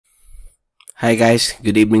Hi guys,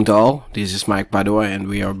 good evening to all. This is Mike Padua and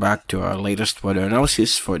we are back to our latest weather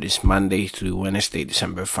analysis for this Monday through Wednesday,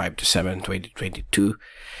 December 5 to 7, 2022.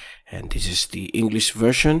 And this is the English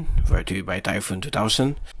version brought to you by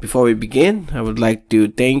Typhoon2000. Before we begin, I would like to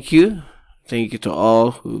thank you. Thank you to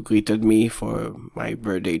all who greeted me for my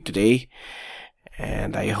birthday today.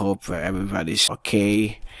 And I hope everybody's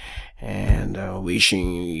okay. And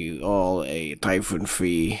wishing you all a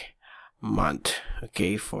typhoon-free month,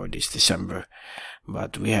 okay, for this December.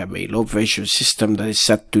 But we have a low pressure system that is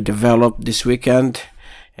set to develop this weekend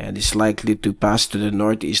and is likely to pass to the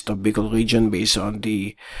northeast of Bicol region based on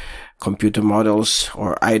the computer models,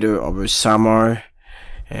 or either over Samar,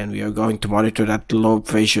 and we are going to monitor that low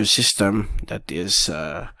pressure system that is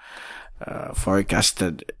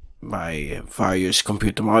forecasted by various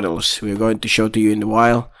computer models. We are going to show to you in a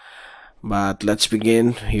while, but let's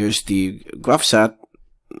begin. Here's the graph set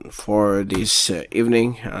for this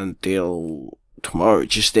evening until tomorrow,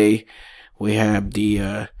 Tuesday. We have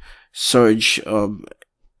the surge of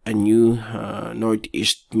a new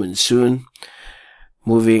northeast monsoon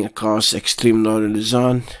moving across extreme northern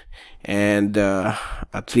Luzon, and a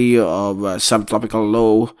trio of subtropical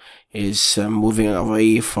low is moving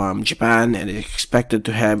away from Japan and is expected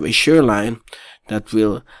to have a shear line that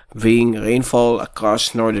will bring rainfall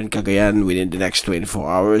across northern Cagayan within the next 24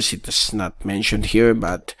 hours. It is not mentioned here,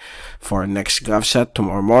 but for our next graph set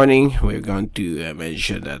tomorrow morning, we're going to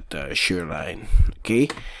mention that shear line. Okay,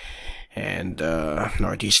 and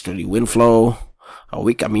northeasterly wind flow, a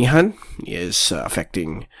weak Amihan is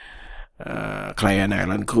affecting Cagayan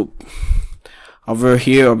Island group. Over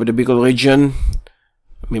here, over the Bicol region,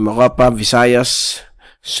 Mimaropa, Visayas,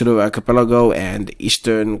 Sulu Archipelago, and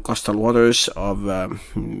eastern coastal waters of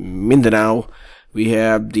Mindanao, we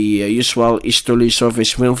have the usual easterly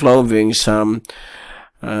surface wind flow bringing some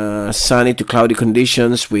sunny to cloudy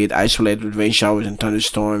conditions with isolated rain showers and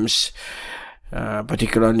thunderstorms,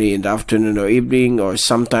 particularly in the afternoon or evening, or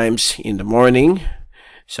sometimes in the morning.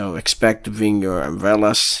 So expect to bring your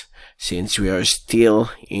umbrellas since we are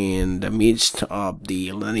still in the midst of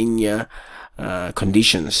the La Nina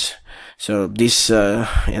conditions. So this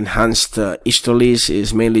enhanced easterlies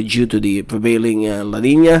is mainly due to the prevailing La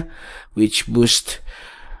Nina, which boosts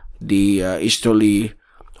the easterly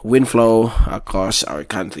wind flow across our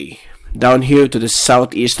country. Down here to the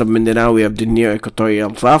southeast of Mindanao, we have the near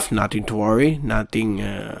equatorial trough. Nothing to worry, nothing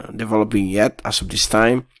developing yet as of this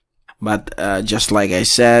time. But just like I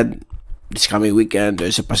said, this coming weekend,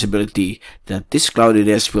 there's a possibility that this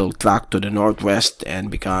cloudiness will track to the northwest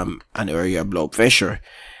and become an area of low pressure.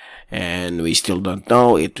 And we still don't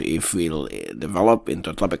know if it will develop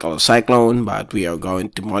into a tropical cyclone, but we are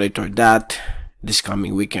going to monitor that this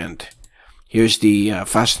coming weekend. Here's the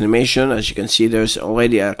fast animation. As you can see, there's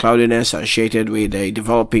already a cloudiness associated with a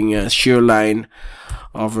developing shear line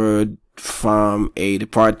over from a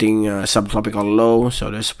departing subtropical low. So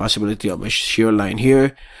there's a possibility of a shear line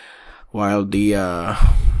here, while the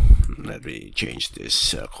let me change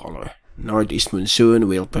this color, northeast monsoon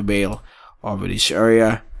will prevail over this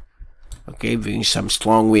area. Okay, bringing some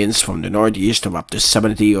strong winds from the northeast of up to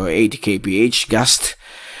 70 or 80 kph gust,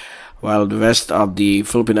 while the rest of the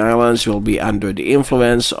Philippine Islands will be under the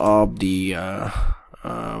influence of the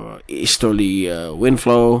easterly wind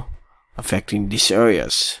flow affecting these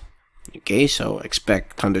areas. Okay, so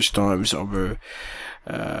expect thunderstorms over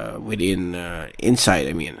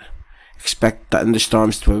expect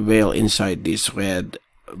thunderstorms to prevail inside this red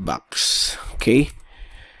box. Okay,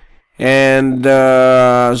 and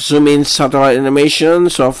zoom in satellite animation.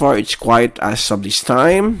 So far it's quiet as of this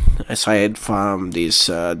time, aside from this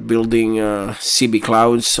building CB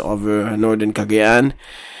clouds over northern Cagayan,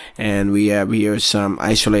 and we have here some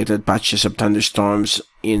isolated patches of thunderstorms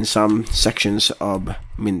in some sections of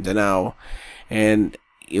Mindanao. And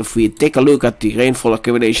if we take a look at the rainfall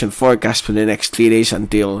accumulation forecast for the next 3 days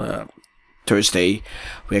until Thursday,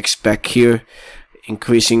 we expect here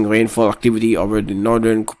increasing rainfall activity over the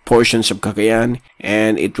northern portions of Cagayan,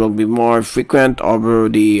 and it will be more frequent over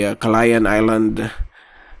the Cagayan Island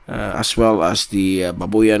as well as the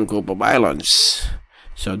Babuyan group of islands.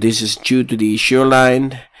 So this is due to the shear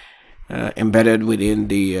line embedded within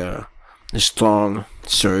the strong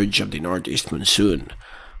surge of the northeast monsoon,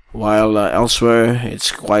 while elsewhere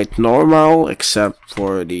it's quite normal except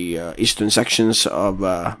for the eastern sections of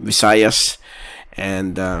Visayas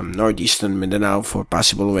and northeastern Mindanao for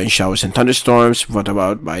possible rain showers and thunderstorms brought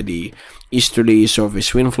about by the easterly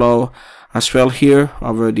surface wind flow. As well here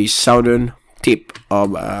over the southern tip of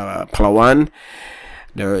Palawan,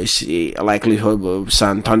 there is a likelihood of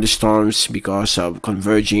some thunderstorms because of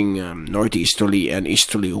converging northeasterly and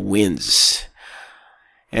easterly winds.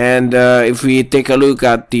 And if we take a look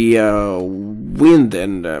at the wind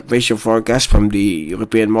and pressure forecast from the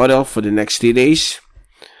European model for the next 3 days,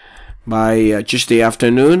 by Tuesday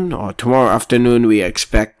afternoon or tomorrow afternoon, we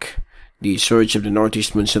expect the surge of the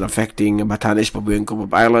northeast monsoon affecting Batanes, Pabuyan Group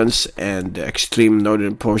of Islands, and the extreme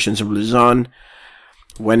northern portions of Luzon.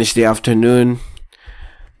 Wednesday afternoon,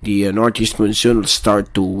 the northeast monsoon will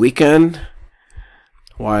start to weaken,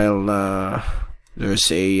 while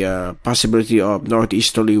there's a possibility of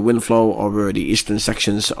northeasterly wind flow over the eastern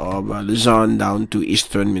sections of Luzon down to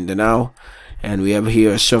eastern Mindanao. And we have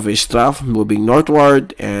here a surface trough moving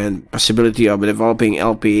northward and possibility of developing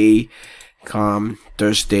LPA come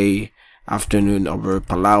Thursday afternoon over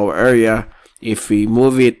Palau area. If we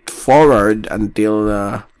move it forward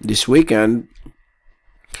until this weekend,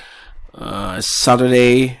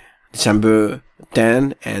 Saturday December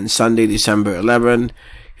 10 and Sunday December 11,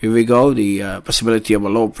 here we go, the possibility of a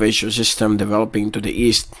low pressure system developing to the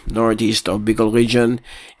east northeast of Bicol region,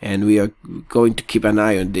 and we are going to keep an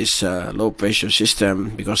eye on this low pressure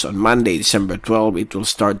system, because on Monday December 12 it will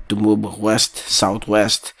start to move west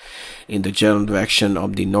southwest in the general direction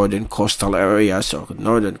of the northern coastal areas or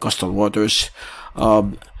northern coastal waters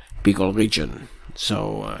of Bicol region.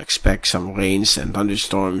 So expect some rains and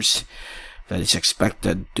thunderstorms that is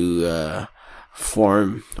expected to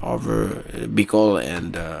form over Bicol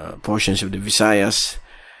and portions of the Visayas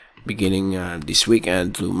beginning this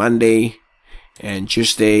weekend through Monday and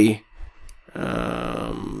Tuesday,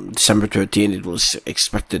 December 13. It was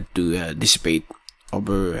expected to dissipate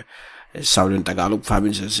over southern Tagalog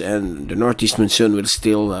provinces, and the northeast monsoon will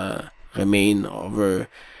still remain over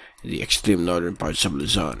the extreme northern parts of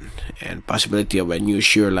Luzon, and possibility of a new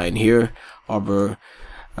shear line here over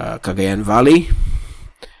Cagayan Valley.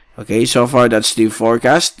 Okay, so far that's the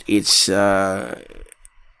forecast. It's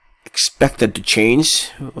expected to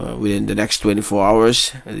change within the next 24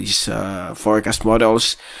 hours, these forecast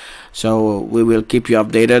models. So we will keep you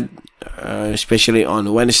updated, especially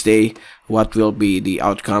on Wednesday, what will be the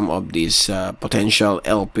outcome of this potential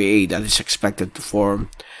LPA that is expected to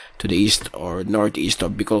form to the east or northeast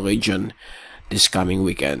of Bicol region this coming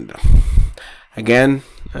weekend. Again,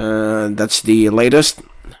 that's the latest.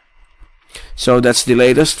 So that's the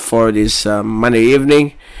latest for this Monday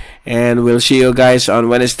evening, and we'll see you guys on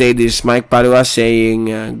Wednesday. This is Mike Padua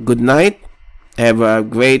saying good night. Have a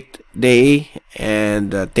great day,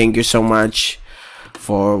 and thank you so much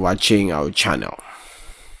for watching our channel.